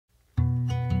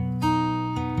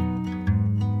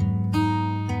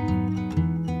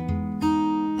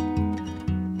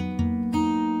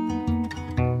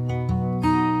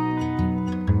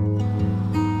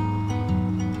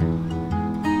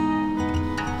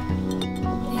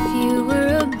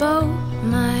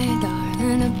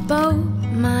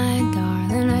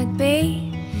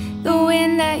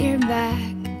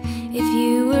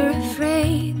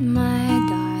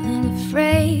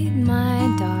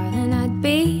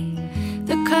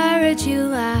would you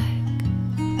lack?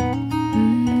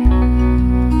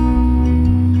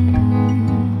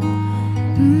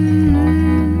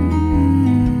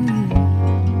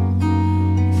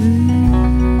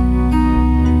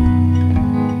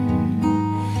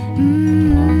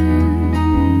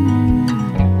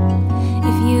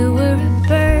 If you were a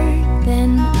bird,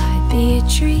 then I'd be a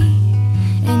tree,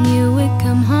 and you would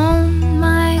come home,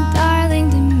 my darling,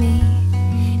 to me.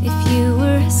 If you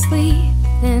were asleep,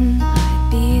 then I'd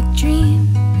be a dream.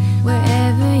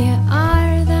 Wherever you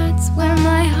are, that's where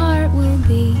my heart will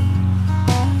be.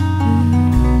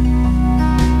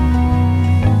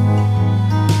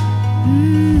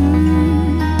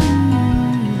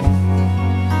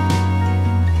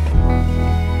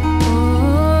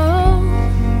 Oh,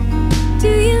 do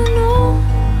you know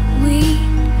we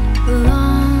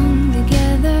belong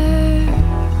together?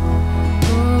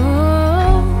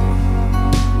 Oh,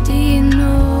 do you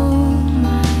know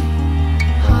my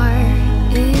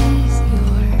heart is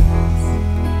yours?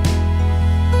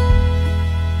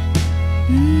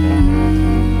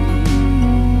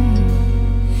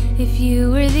 If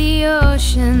you were the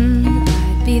ocean,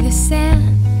 I'd be the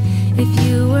sand. If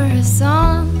you were a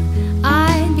song,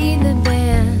 I'd be the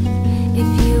band. If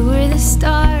you were the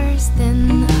stars,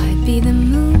 then I'd be the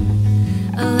moon,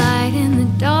 a light in the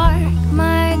dark,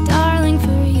 my darling,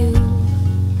 for you.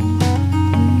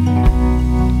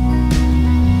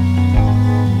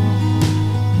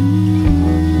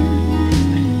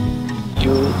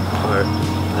 You are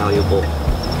valuable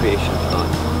creation of God.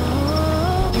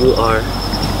 You are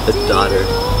the daughter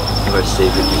of our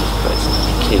Savior Jesus Christ,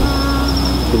 the King.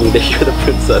 Meaning that you're the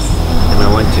princess. And I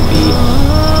want to be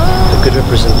a good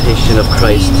representation of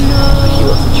Christ, how He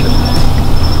loves the church.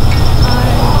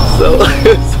 So,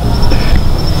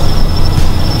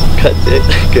 Katya,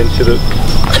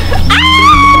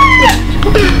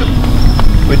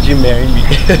 would you marry me?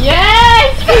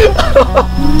 Yes!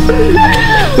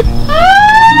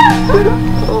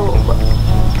 Oh my.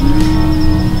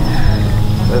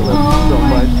 I love you so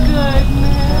much.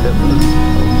 I love you so much.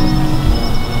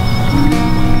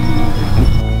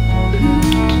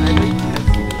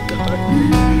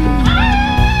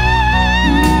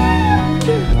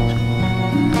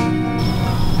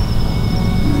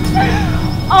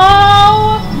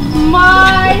 Oh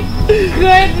my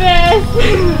goodness!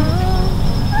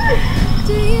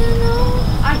 Do you know?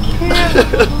 I can't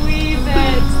believe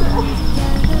it.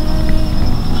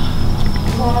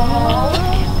 Oh.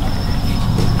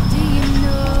 Do you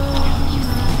know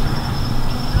my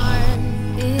heart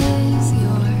is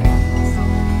yours?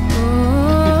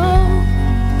 Oh,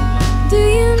 do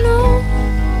you know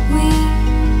we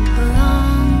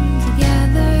belong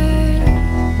together?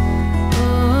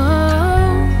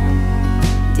 Oh,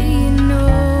 do you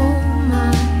know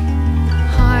my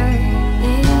heart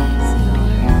is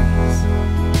yours?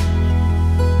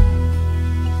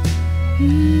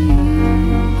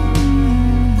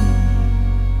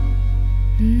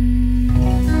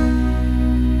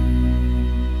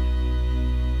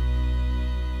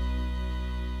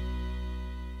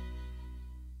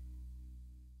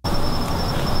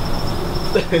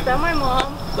 Is that my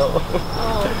mom? No. Oh,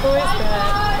 who is that?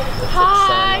 That's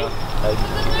Hi!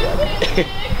 Oksana.